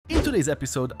today's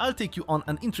episode, I'll take you on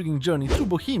an intriguing journey through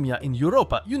Bohemia in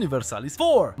Europa Universalis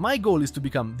 4. My goal is to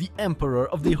become the Emperor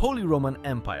of the Holy Roman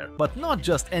Empire. But not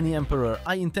just any emperor,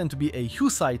 I intend to be a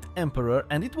Hussite emperor,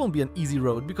 and it won't be an easy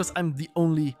road because I'm the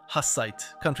only Hussite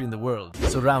country in the world,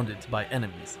 surrounded by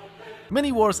enemies.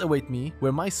 Many wars await me,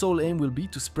 where my sole aim will be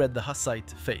to spread the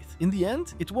Hussite faith. In the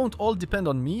end, it won't all depend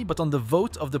on me, but on the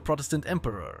vote of the Protestant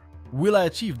emperor. Will I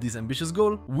achieve this ambitious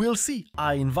goal? We'll see.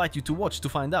 I invite you to watch to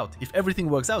find out. If everything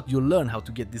works out, you'll learn how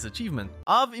to get this achievement.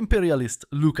 Av Imperialist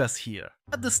Lucas here.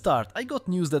 At the start, I got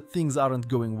news that things aren't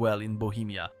going well in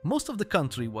Bohemia. Most of the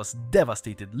country was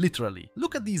devastated, literally.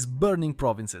 Look at these burning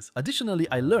provinces. Additionally,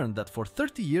 I learned that for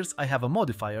 30 years I have a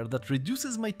modifier that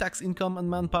reduces my tax income and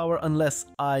manpower unless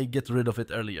I get rid of it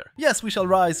earlier. Yes, we shall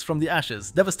rise from the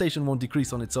ashes. Devastation won't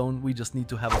decrease on its own. We just need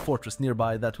to have a fortress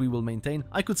nearby that we will maintain.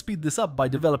 I could speed this up by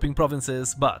developing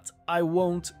provinces, but I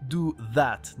won't do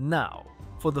that now.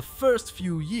 For the first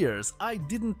few years, I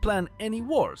didn't plan any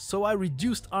wars, so I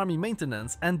reduced army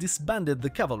maintenance and disbanded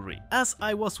the cavalry. As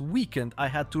I was weakened, I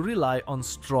had to rely on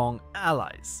strong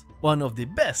allies. One of the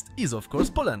best is of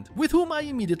course Poland, with whom I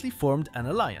immediately formed an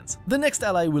alliance. The next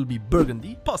ally will be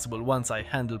Burgundy, possible once I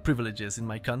handle privileges in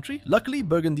my country. Luckily,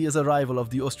 Burgundy is a rival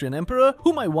of the Austrian Emperor,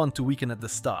 whom I want to weaken at the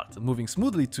start, moving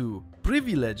smoothly to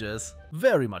privileges,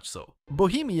 very much so.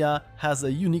 Bohemia has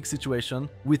a unique situation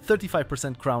with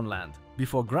 35% crown land.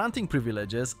 Before granting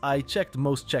privileges, I checked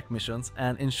most Czech missions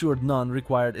and ensured none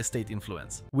required estate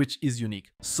influence, which is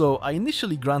unique. So I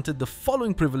initially granted the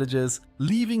following privileges,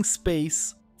 leaving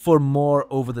space for more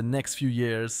over the next few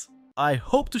years. I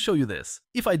hope to show you this,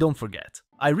 if I don't forget.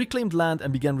 I reclaimed land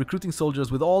and began recruiting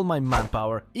soldiers with all my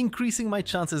manpower, increasing my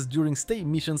chances during stay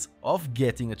missions of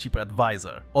getting a cheaper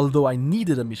advisor. Although I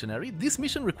needed a missionary, this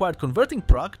mission required converting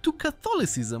Prague to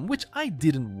Catholicism, which I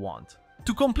didn't want.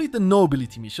 To complete the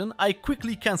nobility mission, I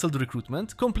quickly cancelled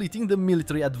recruitment, completing the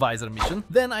military advisor mission.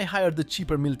 Then I hired the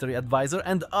cheaper military advisor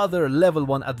and other level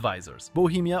 1 advisors.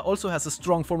 Bohemia also has a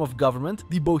strong form of government,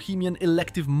 the Bohemian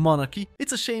elective monarchy.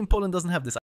 It's a shame Poland doesn't have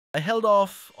this. I held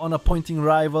off on appointing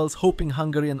rivals, hoping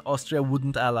Hungary and Austria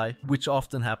wouldn't ally, which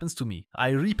often happens to me. I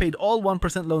repaid all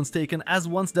 1% loans taken, as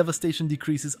once devastation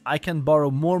decreases, I can borrow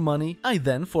more money. I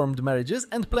then formed marriages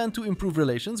and planned to improve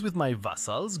relations with my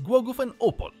vassals, Głogów and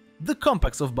Opol. The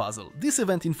Compacts of Basel. This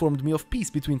event informed me of peace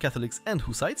between Catholics and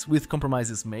Hussites. With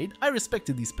compromises made, I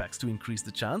respected these pacts to increase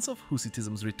the chance of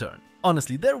Hussitism's return.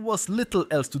 Honestly, there was little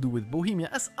else to do with Bohemia,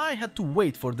 as I had to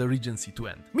wait for the regency to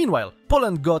end. Meanwhile,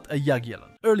 Poland got a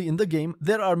Jagiellon. Early in the game,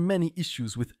 there are many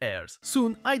issues with heirs.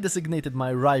 Soon, I designated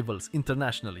my rivals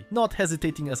internationally, not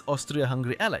hesitating as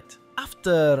Austria-Hungary allied.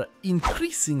 After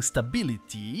increasing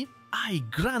stability, I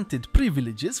granted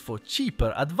privileges for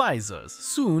cheaper advisors.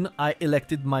 Soon, I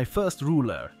elected my first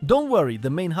ruler. Don't worry, the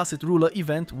main Hussite ruler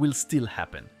event will still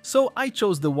happen. So I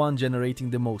chose the one generating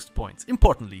the most points.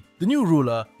 Importantly, the new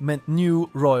ruler meant new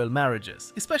royal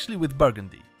marriages, especially with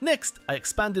Burgundy. Next, I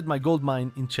expanded my gold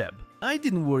mine in Cheb. I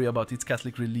didn't worry about its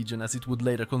Catholic religion, as it would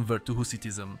later convert to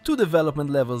Hussitism. 2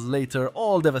 development levels later,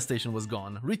 all devastation was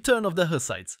gone. Return of the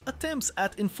Hussites. Attempts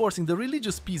at enforcing the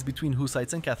religious peace between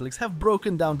Hussites and Catholics have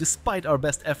broken down despite our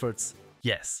best efforts.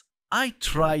 Yes, I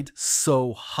tried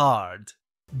so hard.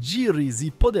 Jiří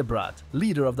Z. Podebrat,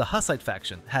 leader of the Hussite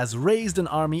faction, has raised an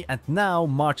army and now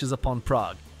marches upon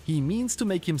Prague. He means to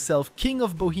make himself king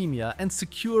of Bohemia and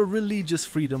secure religious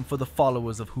freedom for the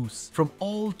followers of Hus. From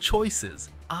all choices,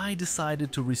 I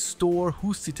decided to restore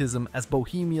Hussitism as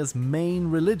Bohemia's main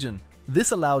religion.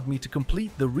 This allowed me to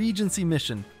complete the regency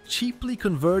mission, cheaply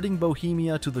converting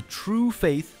Bohemia to the true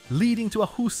faith, leading to a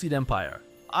Hussite empire.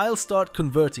 I'll start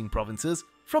converting provinces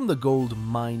from the gold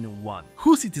mine 1.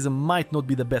 Hussitism might not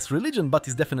be the best religion, but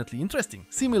is definitely interesting,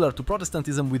 similar to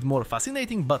Protestantism with more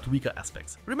fascinating but weaker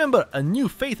aspects. Remember, a new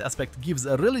faith aspect gives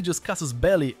a religious casus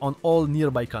belli on all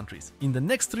nearby countries. In the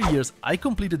next 3 years, I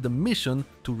completed the mission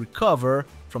to recover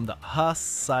from the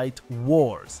Hussite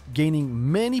wars, gaining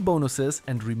many bonuses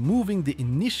and removing the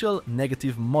initial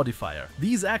negative modifier.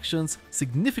 These actions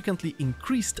significantly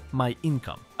increased my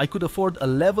income. I could afford a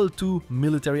level 2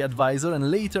 military advisor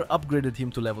and later upgraded him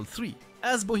to level 3,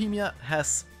 as Bohemia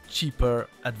has cheaper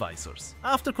advisors.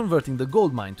 After converting the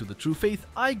gold mine to the true faith,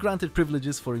 I granted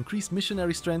privileges for increased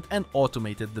missionary strength and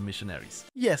automated the missionaries.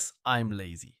 Yes, I'm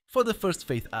lazy. For the first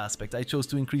faith aspect, I chose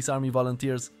to increase army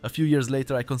volunteers. A few years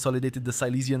later, I consolidated the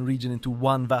Silesian region into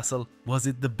one vassal. Was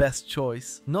it the best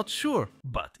choice? Not sure,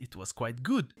 but it was quite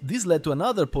good. This led to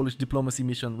another Polish diplomacy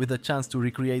mission with a chance to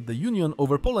recreate the union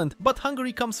over Poland, but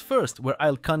Hungary comes first, where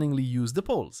I'll cunningly use the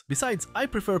Poles. Besides, I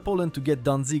prefer Poland to get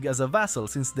Danzig as a vassal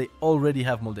since they already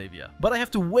have Moldavia. But I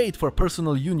have to wait for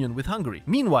personal union with Hungary.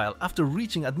 Meanwhile, after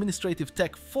reaching Administrative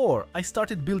Tech 4, I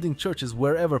started building churches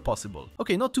wherever possible.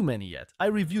 Okay, not too many yet. I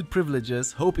reviewed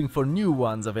privileges, hoping for new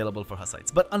ones available for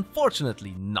Hussites, but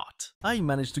unfortunately not. I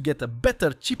managed to get a better,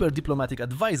 cheaper diplomatic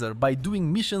advisor by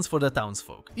doing missions for the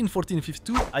townsfolk. In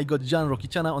 1452, I got Jan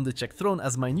Rokiciana on the Czech throne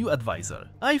as my new advisor.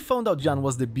 I found out Jan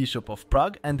was the Bishop of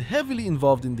Prague and heavily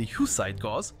involved in the Hussite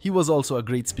cause. He was also a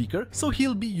great speaker, so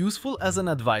he'll be useful as an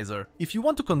advisor. If you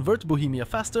want to convert Bohemia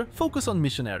faster, focus on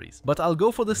missionaries, but I'll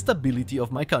go for the stability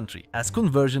of my country, as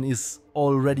conversion is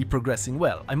already progressing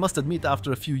well. I must admit,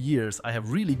 after a few years, I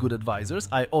have really good advisors.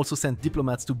 I also sent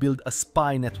diplomats to build a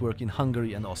spy network in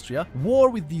Hungary and Austria. War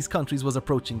with these countries was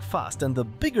approaching fast, and the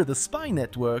bigger the spy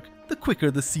network, the quicker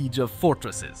the siege of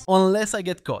fortresses. Unless I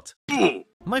get caught.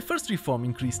 My first reform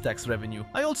increased tax revenue.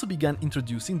 I also began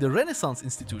introducing the Renaissance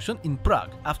Institution in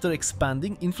Prague after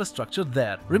expanding infrastructure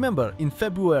there. Remember, in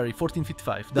February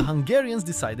 1455, the Hungarians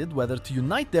decided whether to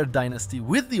unite their dynasty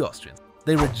with the Austrians.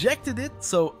 They rejected it,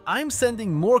 so I'm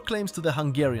sending more claims to the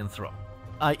Hungarian throne.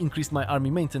 I increased my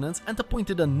army maintenance and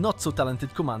appointed a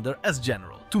not-so-talented commander as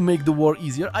general. To make the war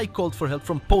easier, I called for help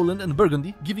from Poland and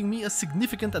Burgundy, giving me a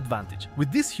significant advantage.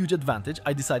 With this huge advantage,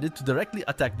 I decided to directly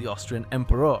attack the Austrian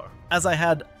emperor, as I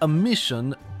had a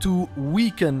mission to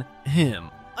weaken him.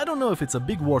 I don't know if it's a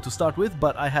big war to start with,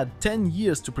 but I had 10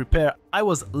 years to prepare. I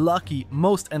was lucky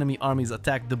most enemy armies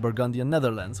attacked the Burgundian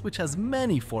Netherlands, which has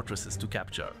many fortresses to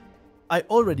capture. I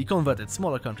already converted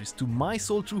smaller countries to my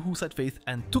sole true Hussite faith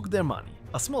and took their money.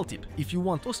 A small tip: if you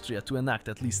want Austria to enact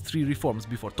at least 3 reforms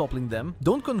before toppling them,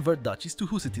 don't convert duchies to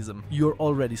Hussitism, you're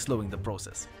already slowing the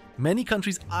process. Many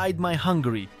countries eyed my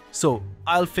Hungary, so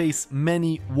I'll face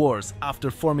many wars after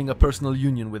forming a personal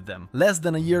union with them. Less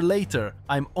than a year later,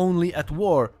 I'm only at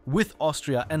war with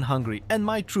Austria and Hungary, and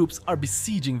my troops are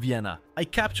besieging Vienna. I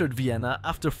captured Vienna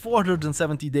after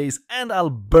 470 days, and I'll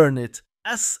burn it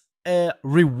as a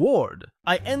reward.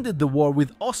 I ended the war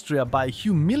with Austria by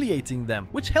humiliating them,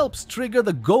 which helps trigger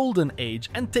the Golden Age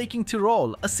and taking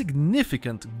Tyrol, a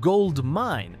significant gold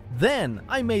mine. Then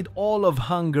I made all of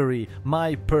Hungary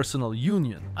my personal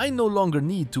union. I no longer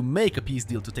need to make a peace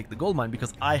deal to take the gold mine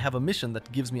because I have a mission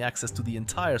that gives me access to the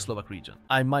entire Slovak region.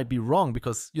 I might be wrong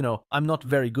because, you know, I'm not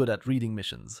very good at reading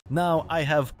missions. Now I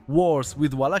have wars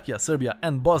with Wallachia, Serbia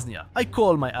and Bosnia. I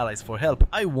call my allies for help.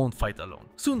 I won't fight alone.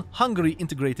 Soon Hungary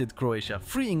integrated Croatia,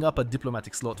 freeing up a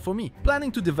diplomatic slot for me.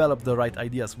 Planning to develop the right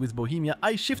ideas with Bohemia,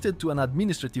 I shifted to an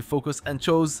administrative focus and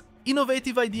chose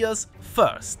innovative ideas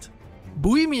first.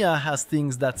 Bohemia has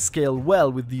things that scale well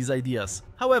with these ideas.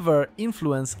 However,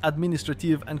 influence,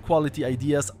 administrative and quality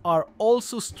ideas are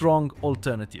also strong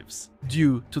alternatives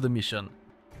due to the mission.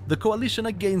 The coalition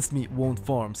against me won't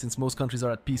form since most countries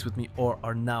are at peace with me or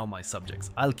are now my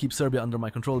subjects. I'll keep Serbia under my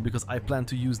control because I plan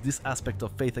to use this aspect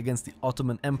of faith against the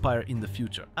Ottoman Empire in the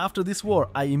future. After this war,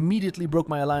 I immediately broke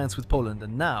my alliance with Poland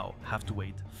and now have to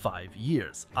wait 5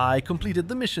 years. I completed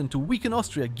the mission to weaken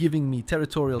Austria, giving me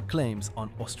territorial claims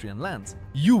on Austrian lands.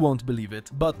 You won't believe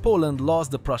it, but Poland lost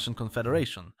the Prussian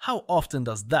Confederation. How often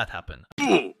does that happen?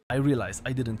 I realized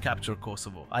I didn't capture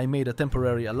Kosovo. I made a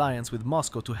temporary alliance with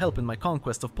Moscow to help in my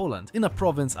conquest of Poland. In a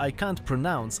province I can't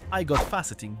pronounce, I got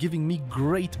faceting, giving me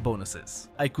great bonuses.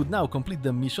 I could now complete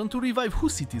the mission to revive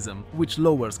Hussitism, which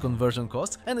lowers conversion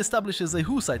costs and establishes a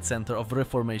Hussite center of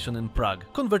reformation in Prague,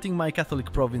 converting my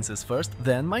Catholic provinces first,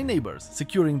 then my neighbors.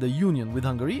 Securing the union with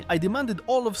Hungary, I demanded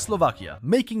all of Slovakia,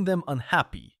 making them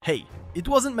unhappy. Hey, it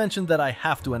wasn't mentioned that I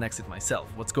have to annex it myself,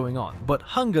 what's going on? But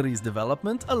Hungary's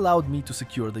development allowed me to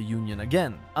secure the union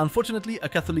again. Unfortunately, a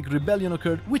Catholic rebellion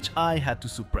occurred, which I had to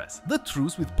suppress. The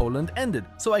truce with Poland ended,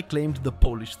 so I claimed the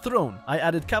Polish throne. I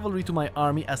added cavalry to my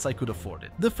army as I could afford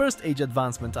it. The first age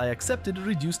advancement I accepted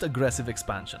reduced aggressive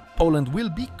expansion. Poland will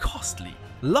be costly.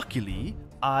 Luckily,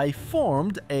 I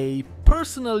formed a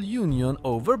personal union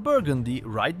over Burgundy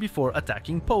right before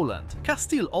attacking Poland.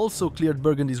 Castile also cleared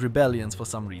Burgundy's rebellions for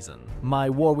some reason. My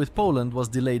war with Poland was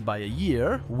delayed by a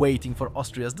year, waiting for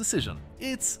Austria's decision.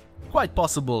 It's quite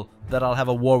possible that I'll have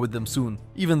a war with them soon,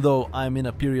 even though I'm in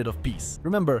a period of peace.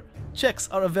 Remember, Czechs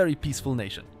are a very peaceful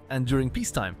nation, and during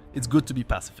peacetime, it's good to be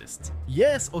pacifists.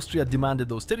 Yes, Austria demanded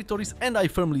those territories, and I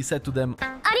firmly said to them,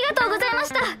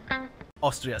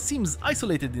 Austria seems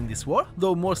isolated in this war,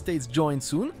 though more states joined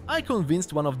soon. I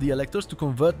convinced one of the electors to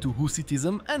convert to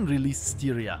Hussitism and release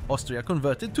Styria. Austria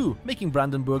converted too, making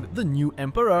Brandenburg the new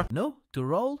emperor. No?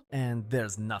 Tyrol? And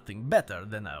there's nothing better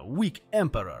than a weak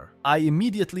emperor. I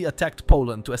immediately attacked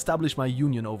Poland to establish my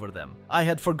union over them. I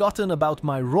had forgotten about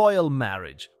my royal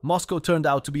marriage. Moscow turned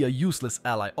out to be a useless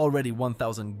ally, already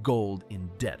 1,000 gold in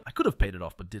debt. I could have paid it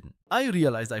off but didn't. I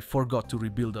realized I forgot to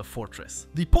rebuild a fortress.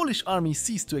 The Polish army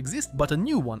ceased to exist, but a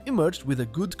new one emerged with a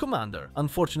good commander.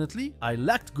 Unfortunately, I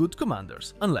lacked good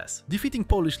commanders. Unless defeating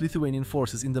Polish-Lithuanian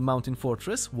forces in the mountain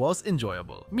fortress was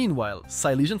enjoyable. Meanwhile,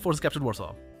 Silesian forces captured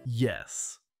Warsaw.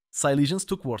 Yes. Silesians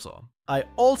took Warsaw. I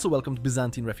also welcomed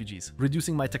Byzantine refugees,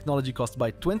 reducing my technology cost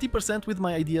by 20% with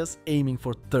my ideas, aiming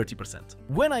for 30%.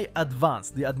 When I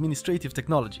advanced the administrative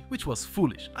technology, which was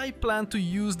foolish, I planned to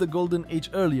use the Golden Age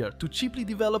earlier to cheaply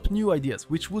develop new ideas,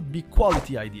 which would be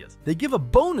quality ideas. They give a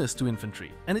bonus to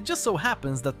infantry, and it just so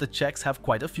happens that the Czechs have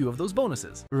quite a few of those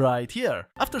bonuses. Right here.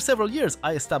 After several years,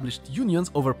 I established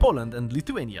unions over Poland and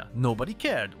Lithuania. Nobody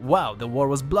cared. Wow, the war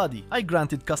was bloody. I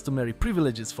granted customary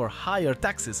privileges for higher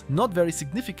taxes, not very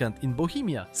significant in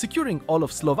Bohemia. Securing all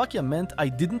of Slovakia meant I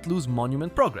didn't lose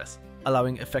monument progress,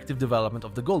 allowing effective development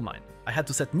of the gold mine. I had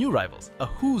to set new rivals, a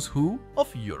who's who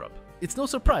of Europe. It's no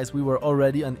surprise we were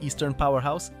already an eastern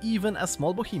powerhouse, even as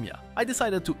small Bohemia. I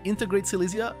decided to integrate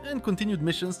Silesia and continued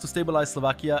missions to stabilize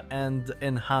Slovakia and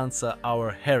enhance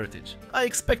our heritage. I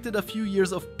expected a few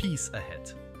years of peace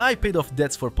ahead. I paid off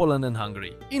debts for Poland and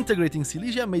Hungary. Integrating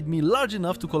Silesia made me large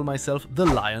enough to call myself the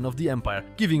Lion of the Empire,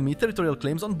 giving me territorial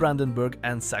claims on Brandenburg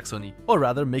and Saxony, or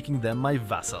rather making them my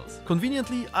vassals.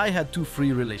 Conveniently, I had two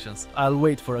free relations. I'll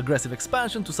wait for aggressive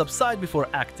expansion to subside before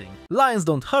acting. Lions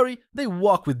don't hurry, they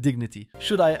walk with dignity.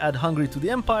 Should I add Hungary to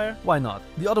the empire? Why not?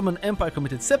 The Ottoman Empire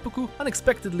committed seppuku,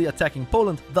 unexpectedly attacking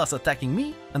Poland, thus attacking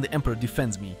me, and the emperor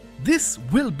defends me. This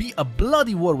will be a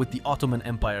bloody war with the Ottoman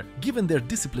Empire, given their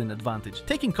discipline advantage.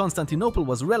 Taking Constantinople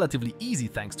was relatively easy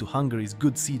thanks to Hungary's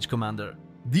good siege commander.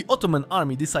 The Ottoman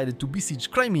army decided to besiege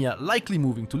Crimea, likely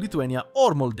moving to Lithuania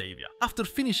or Moldavia. After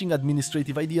finishing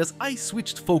administrative ideas, I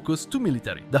switched focus to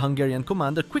military. The Hungarian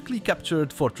commander quickly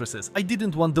captured fortresses. I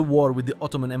didn't want the war with the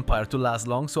Ottoman Empire to last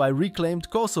long, so I reclaimed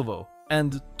Kosovo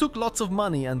and took lots of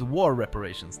money and war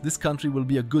reparations. This country will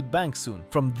be a good bank soon.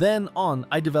 From then on,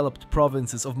 I developed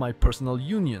provinces of my personal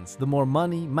unions. The more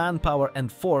money, manpower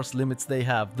and force limits they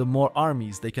have, the more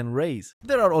armies they can raise.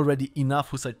 There are already enough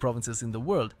Hussite provinces in the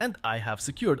world, and I have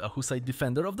secured a Hussite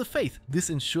defender of the faith. This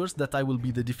ensures that I will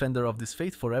be the defender of this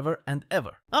faith forever and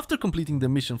ever. After completing the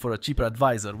mission for a cheaper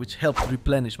advisor, which helped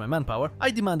replenish my manpower,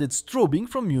 I demanded Strobing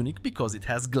from Munich because it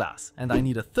has glass, and I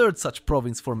need a third such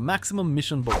province for maximum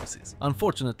mission bonuses.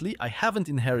 Unfortunately, I haven't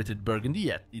inherited Burgundy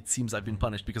yet. It seems I've been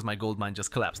punished because my gold mine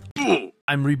just collapsed.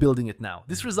 I'm rebuilding it now.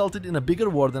 This resulted in a bigger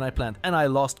war than I planned, and I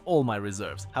lost all my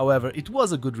reserves. However, it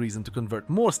was a good reason to convert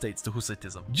more states to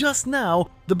Hussitism. Just now,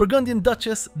 the Burgundian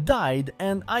Duchess died,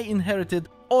 and I inherited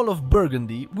all of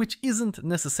Burgundy, which isn't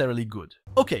necessarily good.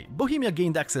 Okay, Bohemia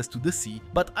gained access to the sea,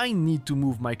 but I need to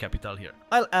move my capital here.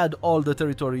 I'll add all the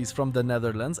territories from the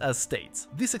Netherlands as states.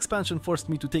 This expansion forced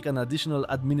me to take an additional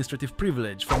administrative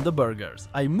privilege from the burghers.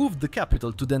 I moved the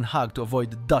capital to Den Haag to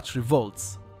avoid Dutch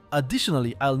revolts.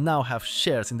 Additionally, I'll now have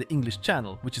shares in the English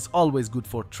Channel, which is always good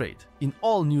for trade. In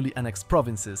all newly annexed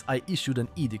provinces, I issued an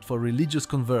edict for religious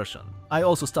conversion. I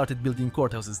also started building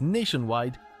courthouses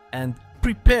nationwide and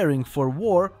preparing for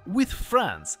war with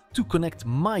France. To connect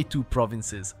my two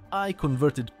provinces, I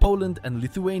converted Poland and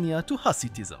Lithuania to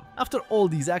Hussitism. After all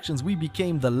these actions, we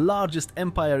became the largest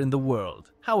empire in the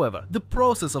world. However, the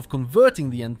process of converting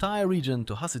the entire region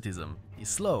to Hussitism is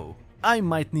slow. I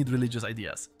might need religious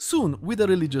ideas. Soon, with a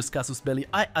religious casus belli,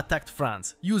 I attacked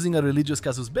France. Using a religious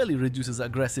casus belli reduces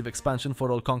aggressive expansion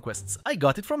for all conquests. I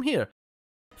got it from here.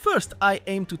 First, I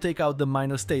aim to take out the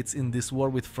minor states in this war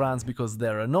with France because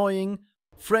they're annoying.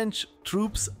 French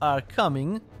troops are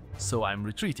coming, so I'm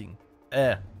retreating.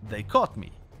 They caught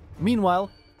me.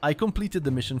 Meanwhile, I completed the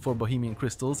mission for Bohemian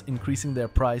crystals, increasing their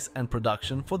price and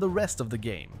production for the rest of the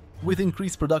game. With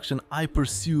increased production, I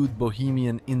pursued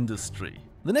Bohemian industry.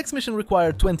 The next mission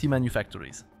required 20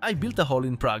 manufactories. I built a hall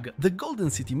in Prague. The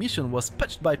Golden City mission was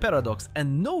patched by Paradox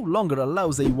and no longer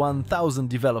allows a 1000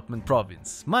 development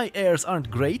province. My heirs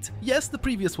aren't great. Yes, the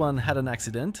previous one had an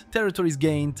accident, territories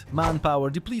gained,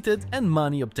 manpower depleted, and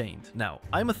money obtained. Now,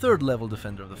 I'm a third level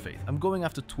defender of the faith. I'm going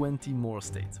after 20 more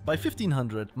states. By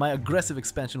 1500, my aggressive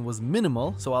expansion was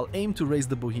minimal, so I'll aim to raise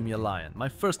the Bohemia Lion. My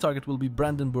first target will be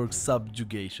Brandenburg's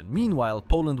subjugation. Meanwhile,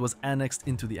 Poland was annexed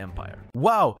into the empire.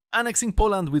 Wow! Annexing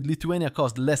Poland with Lithuania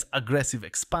caused less aggressive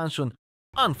expansion,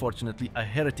 Unfortunately, a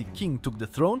heretic king took the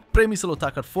throne. Przemysl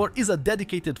Otakar IV is a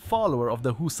dedicated follower of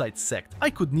the Hussite sect. I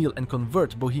could kneel and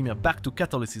convert Bohemia back to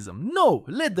Catholicism. No,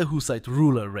 let the Hussite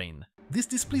ruler reign. This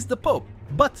displeased the Pope,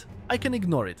 but I can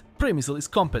ignore it. Przemysl is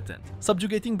competent.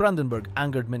 Subjugating Brandenburg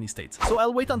angered many states, so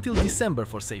I'll wait until December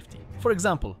for safety. For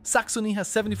example, Saxony has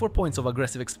 74 points of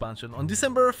aggressive expansion on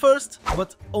December 1st,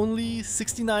 but only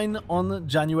 69 on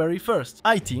January 1st.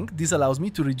 I think this allows me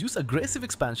to reduce aggressive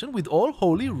expansion with all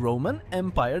Holy Roman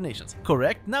Empire nations.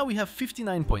 Correct? Now we have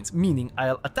 59 points, meaning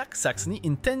I'll attack Saxony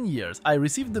in 10 years. I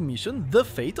received the mission, The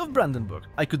Fate of Brandenburg.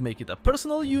 I could make it a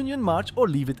personal union march or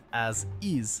leave it as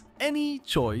is. Any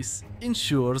choice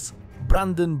ensures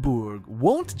Brandenburg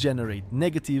won't generate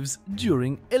negatives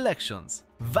during elections.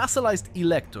 Vassalized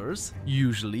electors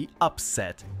usually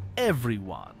upset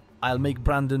everyone. I'll make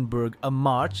Brandenburg a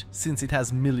march since it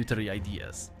has military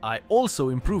ideas. I also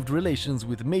improved relations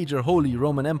with major Holy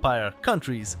Roman Empire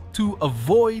countries to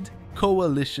avoid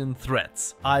coalition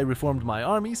threats. I reformed my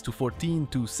armies to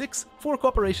 14-6 for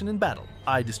cooperation in battle.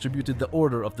 I distributed the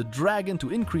Order of the Dragon to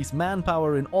increase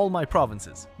manpower in all my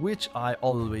provinces, which I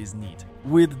always need.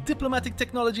 With diplomatic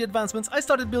technology advancements, I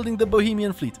started building the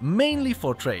Bohemian fleet, mainly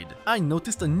for trade. I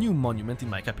noticed a new monument in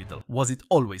my capital. Was it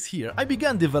always here? I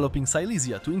began developing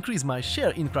Silesia to increase my share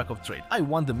in Krakow trade. I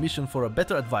won the mission for a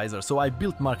better advisor, so I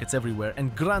built markets everywhere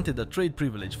and granted a trade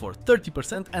privilege for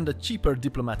 30% and a cheaper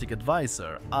diplomatic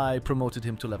advisor. I promoted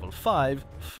him to level 5.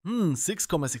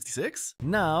 6,66?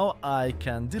 Now I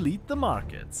can delete the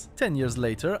markets. 10 years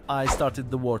later, I started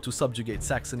the war to subjugate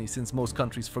Saxony since most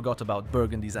countries forgot about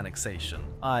Burgundy's annexation.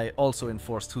 I also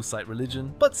enforced Hussite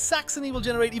religion, but Saxony will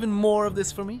generate even more of this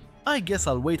for me. I guess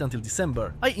I'll wait until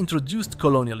December. I introduced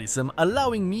colonialism,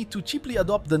 allowing me to cheaply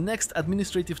adopt the next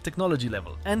administrative technology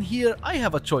level. And here I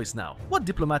have a choice now. What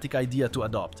diplomatic idea to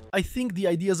adopt? I think the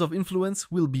ideas of influence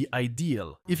will be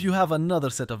ideal. If you have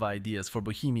another set of ideas for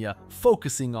Bohemia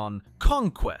focusing on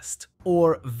conquest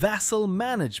or vassal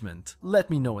management,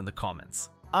 let me know in the comments.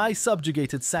 I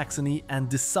subjugated Saxony and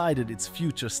decided its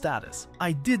future status.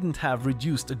 I didn't have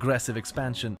reduced aggressive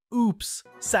expansion. Oops,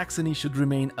 Saxony should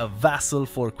remain a vassal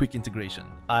for quick integration.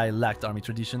 I lacked army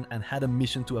tradition and had a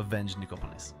mission to avenge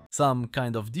Nicopolis. Some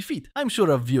kind of defeat. I'm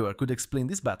sure a viewer could explain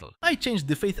this battle. I changed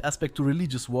the faith aspect to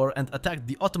religious war and attacked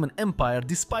the Ottoman Empire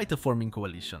despite a forming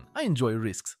coalition. I enjoy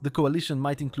risks. The coalition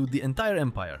might include the entire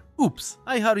empire. Oops,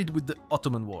 I hurried with the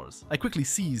Ottoman wars. I quickly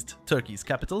seized Turkey's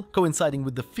capital, coinciding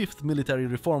with the 5th military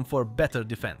reform for better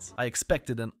defense. I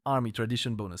expected an army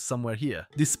tradition bonus somewhere here.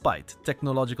 Despite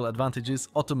technological advantages,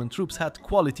 Ottoman troops had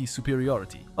quality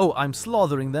superiority. Oh, I'm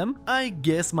slaughtering them? I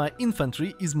guess my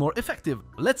infantry is more effective.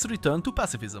 Let's return to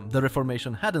pacifism. The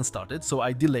Reformation hadn't started, so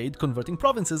I delayed converting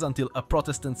provinces until a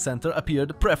Protestant center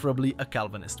appeared, preferably a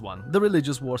Calvinist one. The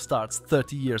religious war starts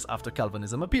 30 years after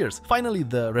Calvinism appears. Finally,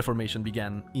 the Reformation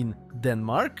began in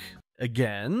Denmark.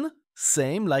 Again,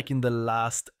 same like in the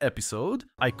last episode.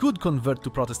 I could convert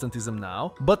to Protestantism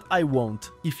now, but I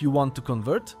won't. If you want to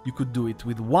convert, you could do it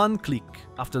with one click.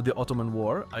 After the Ottoman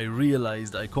War, I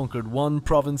realized I conquered one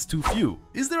province too few.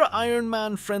 Is there an Iron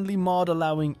Man friendly mod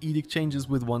allowing edict changes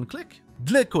with one click?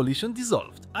 The coalition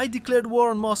dissolved. I declared war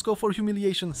on Moscow for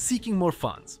humiliation, seeking more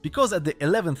funds. Because at the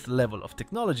 11th level of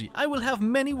technology, I will have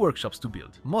many workshops to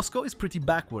build. Moscow is pretty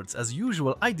backwards. As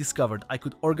usual, I discovered I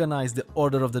could organize the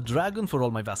Order of the Dragon for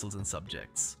all my vassals and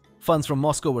subjects. Funds from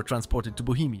Moscow were transported to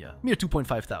Bohemia, mere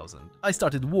 2,500. I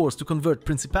started wars to convert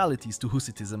principalities to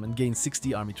Hussitism and gain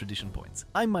 60 army tradition points.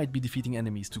 I might be defeating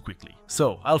enemies too quickly.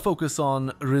 So, I'll focus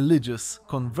on religious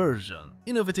conversion.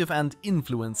 Innovative and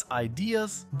influence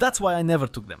ideas, that's why I never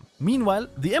took them. Meanwhile,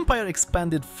 the empire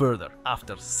expanded further.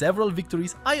 After several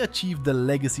victories, I achieved the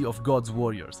legacy of God's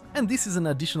warriors. And this is an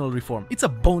additional reform. It's a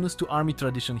bonus to army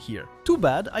tradition here. Too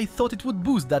bad, I thought it would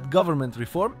boost that government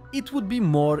reform. It would be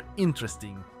more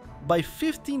interesting. By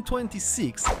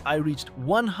 1526, I reached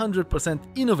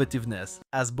 100% innovativeness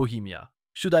as Bohemia.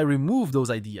 Should I remove those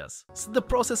ideas? So the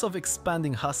process of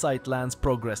expanding Hussite lands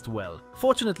progressed well.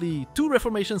 Fortunately, 2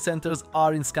 Reformation centers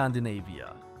are in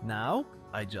Scandinavia. Now,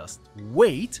 I just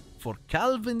wait for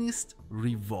Calvinist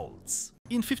revolts.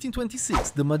 In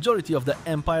 1526, the majority of the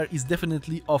empire is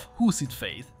definitely of Hussite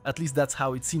faith, at least that's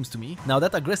how it seems to me. Now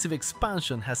that aggressive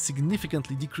expansion has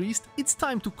significantly decreased, it's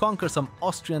time to conquer some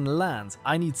Austrian lands.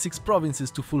 I need 6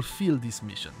 provinces to fulfill this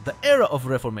mission. The era of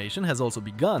Reformation has also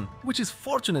begun, which is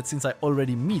fortunate since I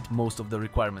already meet most of the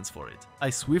requirements for it.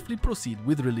 I swiftly proceed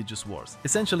with religious wars.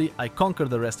 Essentially, I conquer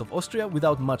the rest of Austria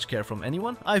without much care from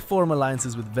anyone. I form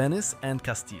alliances with Venice and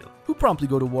Castile, who promptly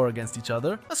go to war against each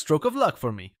other, a stroke of luck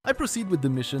for me. I proceed with the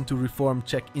mission to reform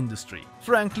Czech industry.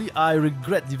 Frankly, I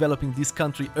regret developing this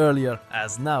country earlier,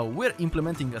 as now we're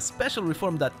implementing a special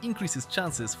reform that increases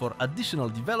chances for additional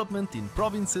development in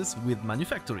provinces with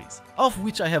manufactories, of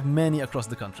which I have many across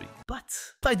the country. But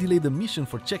I delayed the mission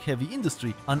for Czech heavy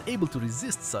industry, unable to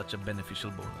resist such a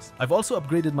beneficial bonus. I've also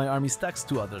upgraded my army stacks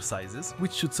to other sizes,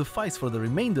 which should suffice for the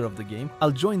remainder of the game.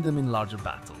 I'll join them in larger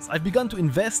battles. I've begun to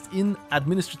invest in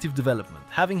administrative development,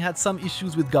 having had some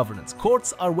issues with governance.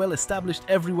 Courts are well established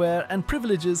everywhere and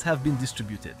privileges have been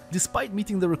distributed. Despite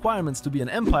meeting the requirements to be an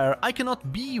empire, I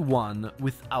cannot be one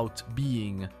without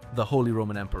being the Holy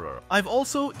Roman Emperor. I've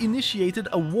also initiated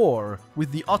a war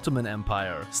with the Ottoman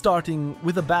Empire, starting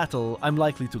with a battle I'm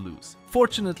likely to lose.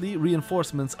 Fortunately,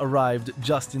 reinforcements arrived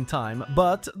just in time,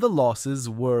 but the losses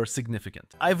were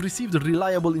significant. I've received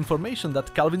reliable information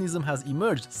that Calvinism has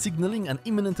emerged, signaling an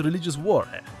imminent religious war.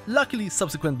 Luckily,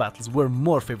 subsequent battles were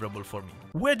more favorable for me.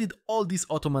 Where did all this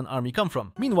Ottoman army come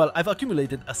from? Meanwhile, I've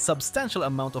accumulated a substantial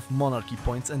amount of monarchy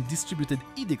points and distributed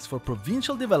edicts for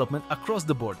provincial development across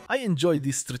the board. I enjoyed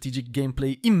this strategic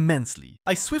gameplay immensely.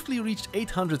 I swiftly reached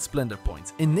 800 splendor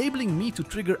points, enabling me to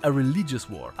trigger a religious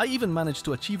war. I even managed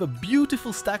to achieve a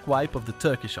beautiful stack wipe of the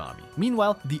Turkish army.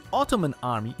 Meanwhile, the Ottoman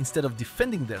army, instead of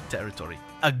defending their territory,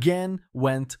 again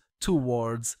went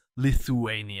towards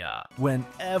Lithuania.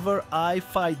 Whenever I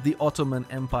fight the Ottoman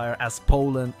Empire as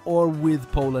Poland or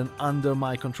with Poland under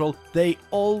my control, they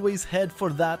always head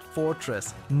for that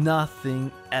fortress, nothing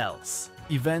else.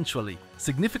 Eventually,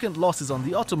 significant losses on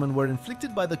the Ottoman were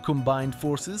inflicted by the combined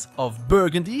forces of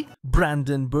Burgundy,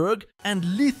 Brandenburg, and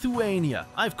Lithuania.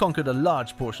 I've conquered a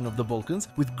large portion of the Balkans,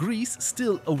 with Greece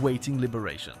still awaiting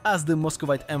liberation, as the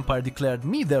Muscovite Empire declared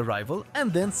me their rival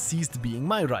and then ceased being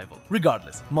my rival.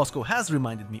 Regardless, Moscow has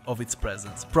reminded me of its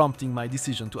presence, prompting my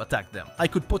decision to attack them. I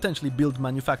could potentially build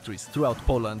manufactories throughout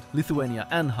Poland, Lithuania,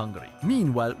 and Hungary.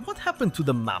 Meanwhile, what happened to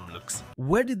the Mamluks?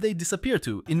 Where did they disappear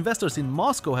to? Investors in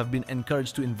Moscow have been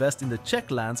encouraged to invest in the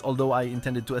Czech lands, although I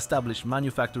intended to establish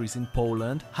manufactories in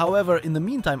Poland. However, in the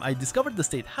meantime, I discovered the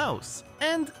State House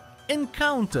and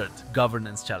encountered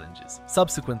governance challenges.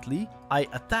 Subsequently, I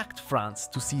attacked France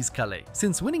to seize Calais.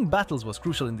 Since winning battles was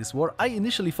crucial in this war, I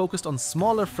initially focused on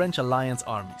smaller French alliance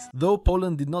armies, though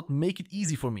Poland did not make it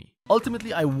easy for me.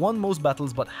 Ultimately, I won most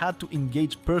battles but had to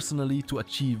engage personally to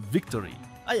achieve victory.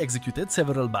 I executed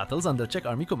several battles under Czech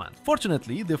army command.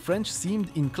 Fortunately, the French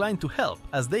seemed inclined to help,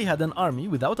 as they had an army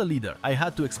without a leader. I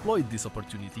had to exploit this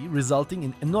opportunity, resulting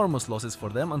in enormous losses for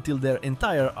them until their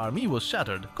entire army was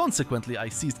shattered. Consequently, I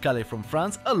seized Calais from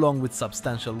France along with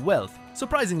substantial wealth.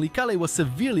 Surprisingly, Calais was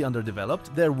severely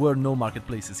underdeveloped. There were no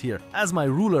marketplaces here. As my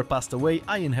ruler passed away,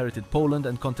 I inherited Poland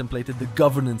and contemplated the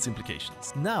governance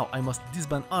implications. Now I must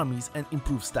disband armies and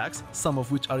improve stacks, some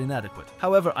of which are inadequate.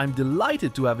 However, I'm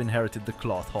delighted to have inherited the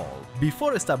Cloth Hall.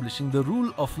 Before establishing the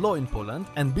rule of law in Poland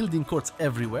and building courts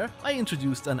everywhere, I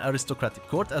introduced an aristocratic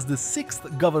court as the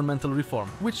 6th governmental reform,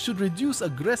 which should reduce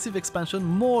aggressive expansion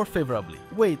more favorably.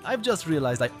 Wait, I've just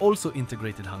realized I also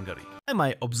integrated Hungary. Am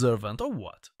I observant or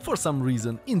what? For some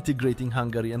reason, integrating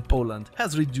Hungary and Poland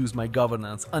has reduced my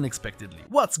governance unexpectedly.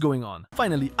 What's going on?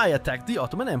 Finally, I attacked the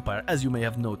Ottoman Empire, as you may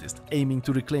have noticed, aiming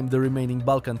to reclaim the remaining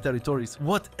Balkan territories.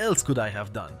 What else could I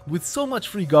have done? With so much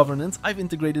free governance, I've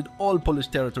integrated all Polish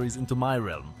territories into my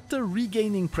realm. After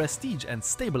regaining prestige and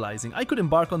stabilizing, I could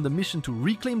embark on the mission to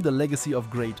reclaim the legacy of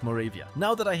Great Moravia.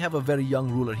 Now that I have a very young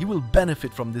ruler, he will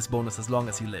benefit from this bonus as long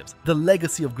as he lives. The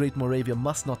legacy of Great Moravia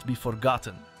must not be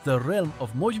forgotten. The realm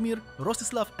of Mojmir,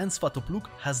 Rostislav, and Svatopluk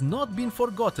has not been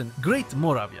forgotten. Great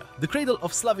Moravia, the cradle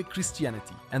of Slavic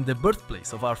Christianity and the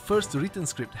birthplace of our first written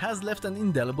script, has left an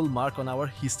indelible mark on our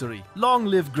history. Long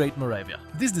live Great Moravia!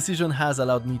 This decision has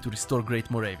allowed me to restore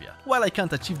Great Moravia. While I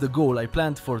can't achieve the goal I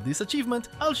planned for this achievement,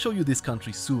 I'll show you this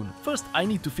country soon. First, I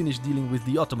need to finish dealing with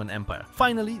the Ottoman Empire.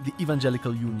 Finally, the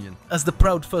Evangelical Union. As the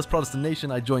proud first Protestant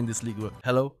nation, I joined this league.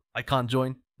 Hello? I can't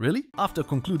join? Really? After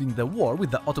concluding the war with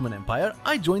the Ottoman Empire,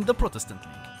 I joined the Protestant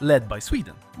League, led by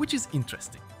Sweden, which is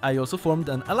interesting. I also formed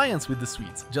an alliance with the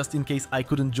Swedes, just in case I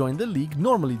couldn't join the League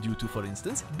normally due to, for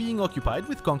instance, being occupied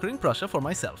with conquering Prussia for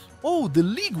myself. Oh, the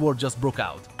League War just broke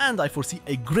out, and I foresee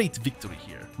a great victory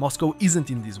here. Moscow isn't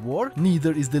in this war,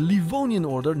 neither is the Livonian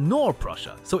Order nor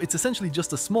Prussia, so it's essentially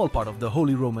just a small part of the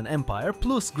Holy Roman Empire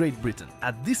plus Great Britain.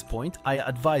 At this point, I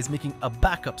advise making a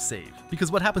backup save,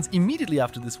 because what happens immediately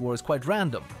after this war is quite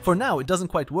random. For now, it doesn't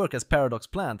quite work as Paradox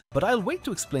planned, but I'll wait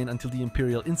to explain until the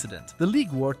Imperial Incident. The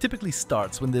League War typically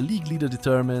starts when the League leader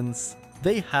determines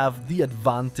they have the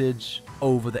advantage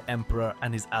over the emperor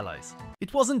and his allies.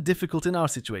 It wasn't difficult in our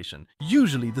situation.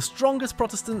 Usually, the strongest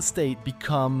Protestant state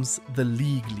becomes the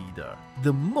League leader.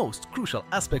 The most crucial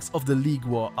aspects of the League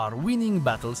war are winning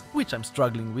battles, which I'm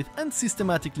struggling with, and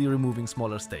systematically removing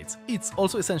smaller states. It's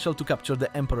also essential to capture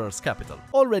the emperor's capital,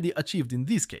 already achieved in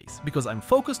this case, because I'm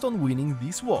focused on winning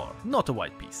this war, not a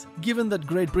white peace. Given that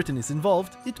Great Britain is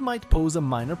involved, it might pose a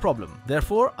minor problem.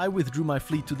 Therefore, I withdrew my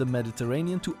fleet to the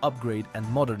Mediterranean to upgrade and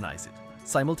modernize it.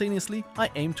 Simultaneously, I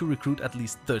aim to recruit at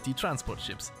least 30 transport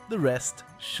ships. The rest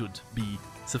should be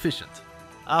sufficient.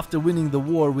 After winning the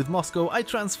war with Moscow, I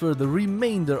transfer the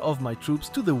remainder of my troops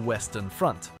to the Western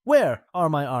Front. Where are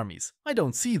my armies? I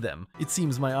don't see them. It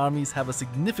seems my armies have a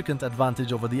significant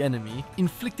advantage over the enemy,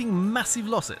 inflicting massive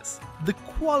losses. The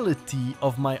quality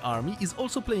of my army is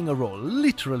also playing a role,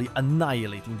 literally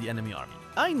annihilating the enemy army.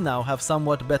 I now have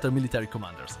somewhat better military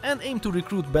commanders and aim to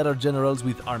recruit better generals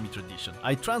with army tradition.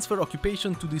 I transfer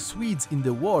occupation to the Swedes in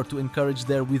the war to encourage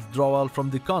their withdrawal from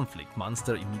the conflict.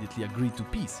 Munster immediately agreed to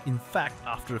peace. In fact,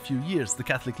 after a few years, the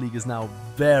Catholic League is now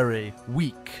very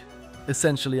weak.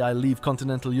 Essentially, I leave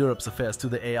continental Europe's affairs to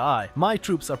the AI. My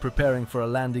troops are preparing for a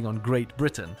landing on Great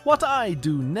Britain. What I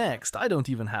do next? I don't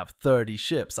even have 30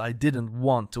 ships. I didn't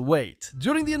want to wait.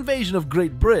 During the invasion of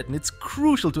Great Britain, it's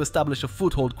crucial to establish a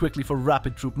foothold quickly for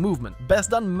rapid troop movement. Best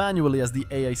done manually as the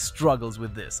AI struggles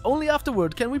with this. Only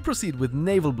afterward can we proceed with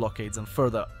naval blockades and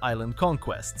further island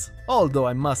conquests. Although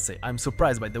I must say, I'm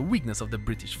surprised by the weakness of the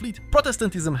British fleet.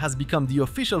 Protestantism has become the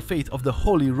official faith of the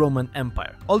Holy Roman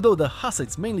Empire. Although the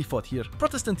Hussites mainly fought here,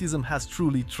 Protestantism has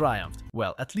truly triumphed.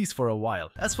 Well, at least for a while.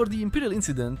 As for the imperial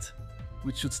incident,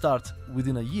 which should start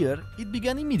within a year, it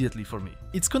began immediately for me.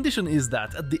 Its condition is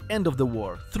that at the end of the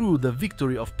war, through the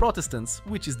victory of Protestants,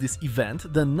 which is this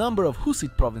event, the number of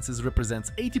Hussite provinces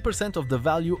represents 80% of the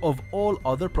value of all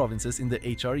other provinces in the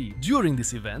HRE. During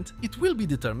this event, it will be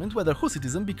determined whether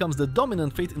Hussitism becomes the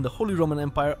dominant faith in the Holy Roman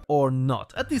Empire or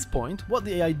not. At this point, what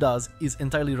the AI does is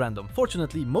entirely random.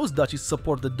 Fortunately, most duchies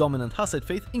support the dominant Hussite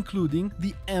faith, including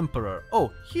the Emperor.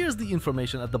 Oh, here's the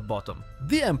information at the bottom.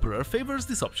 The Emperor favors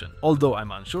this option, although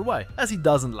I'm unsure why, as he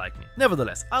doesn't like me.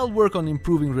 Nevertheless, I'll work on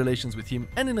improving relations with him,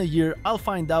 and in a year I'll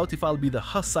find out if I'll be the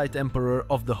Hussite Emperor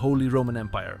of the Holy Roman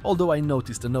Empire, although I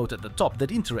noticed a note at the top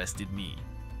that interested me.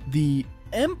 The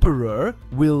Emperor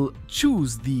will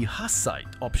choose the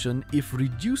Hussite option if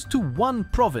reduced to one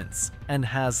province and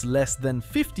has less than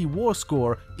 50 war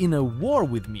score in a war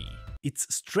with me.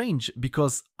 It's strange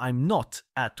because I'm not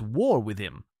at war with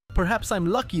him. Perhaps I'm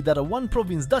lucky that a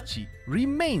one-province duchy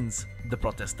remains the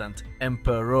Protestant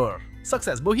Emperor.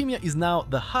 Success! Bohemia is now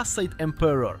the Hussite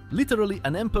Emperor, literally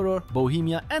an emperor,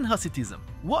 Bohemia and Hussitism.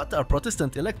 What are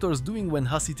Protestant electors doing when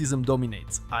Hussitism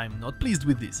dominates? I'm not pleased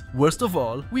with this. Worst of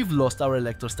all, we've lost our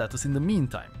elector status in the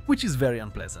meantime, which is very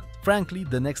unpleasant. Frankly,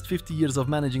 the next 50 years of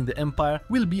managing the empire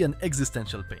will be an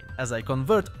existential pain, as I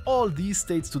convert all these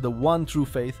states to the one true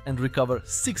faith and recover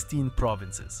 16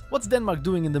 provinces. What's Denmark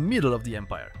doing in the middle of the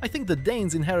empire? I think the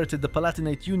Danes inherited the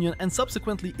Palatinate Union and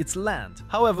subsequently its land.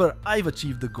 However, I've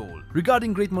achieved the goal.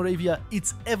 Regarding Great Moravia,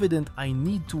 it's evident I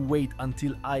need to wait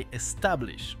until I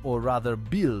establish, or rather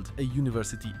build, a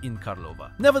university in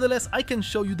Karlova. Nevertheless, I can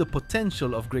show you the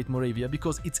potential of Great Moravia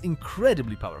because it's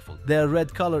incredibly powerful. Their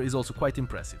red color is also quite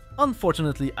impressive.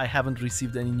 Unfortunately, I haven't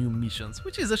received any new missions,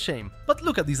 which is a shame. But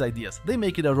look at these ideas. They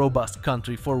make it a robust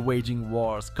country for waging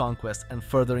wars, conquests, and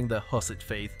furthering the Hussite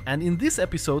faith. And in this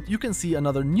episode, you can see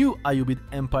another new Ayyubid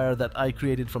empire that I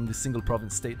created from this single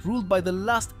province state ruled by the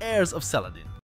last heirs of Saladin.